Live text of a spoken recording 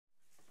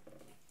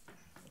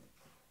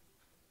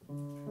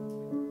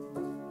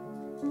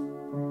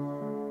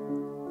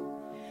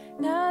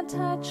Now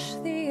touch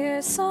the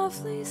air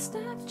softly,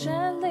 step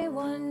gently,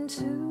 1,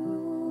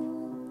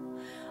 2.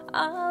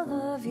 I'll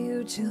love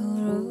you till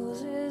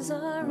roses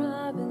are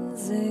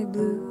robin's egg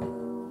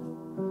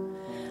blue.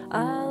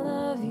 I'll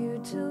love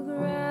you till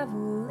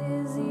gravel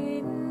is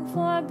eaten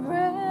for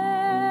bread,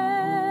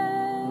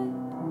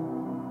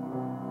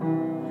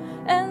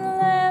 and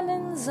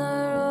lemons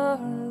are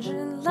orange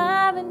and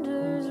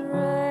lavender's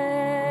red.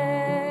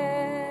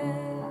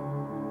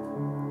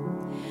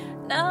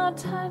 Now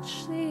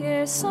touch the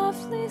air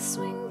softly,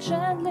 swing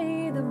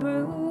gently the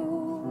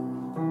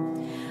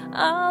broom.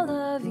 I'll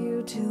love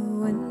you till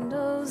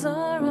windows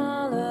are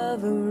all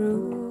of a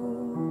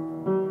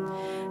room,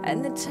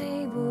 and the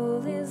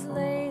table is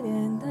laid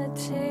and the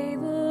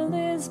table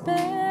is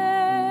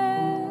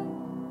bare,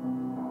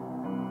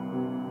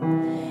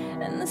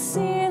 and the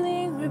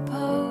ceiling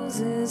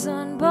reposes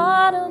on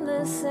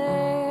bottomless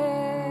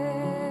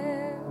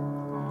air.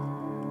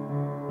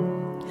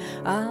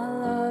 I'll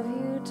love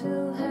you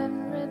till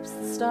heaven rips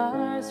the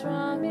stars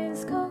from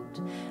his coat,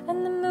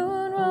 and the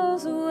moon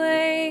rolls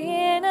away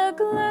in a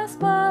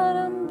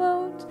glass-bottom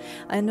boat,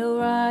 and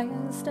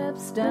Orion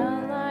steps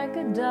down like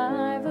a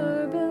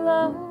diver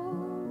below,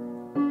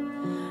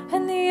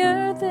 and the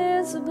earth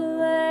is ablaze,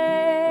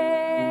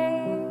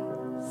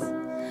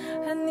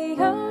 and the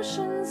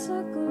ocean's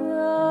aglow.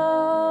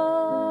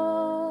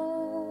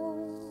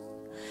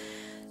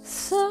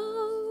 So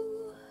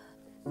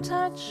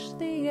touch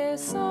the air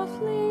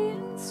softly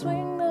and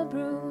swing the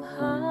broom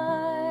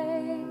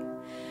high.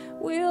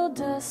 We'll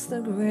dust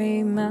the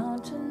gray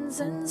mountains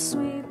and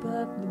sweep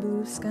up the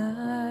blue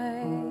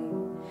sky,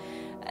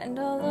 and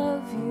I'll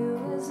love you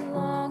as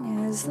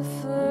long as the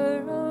fur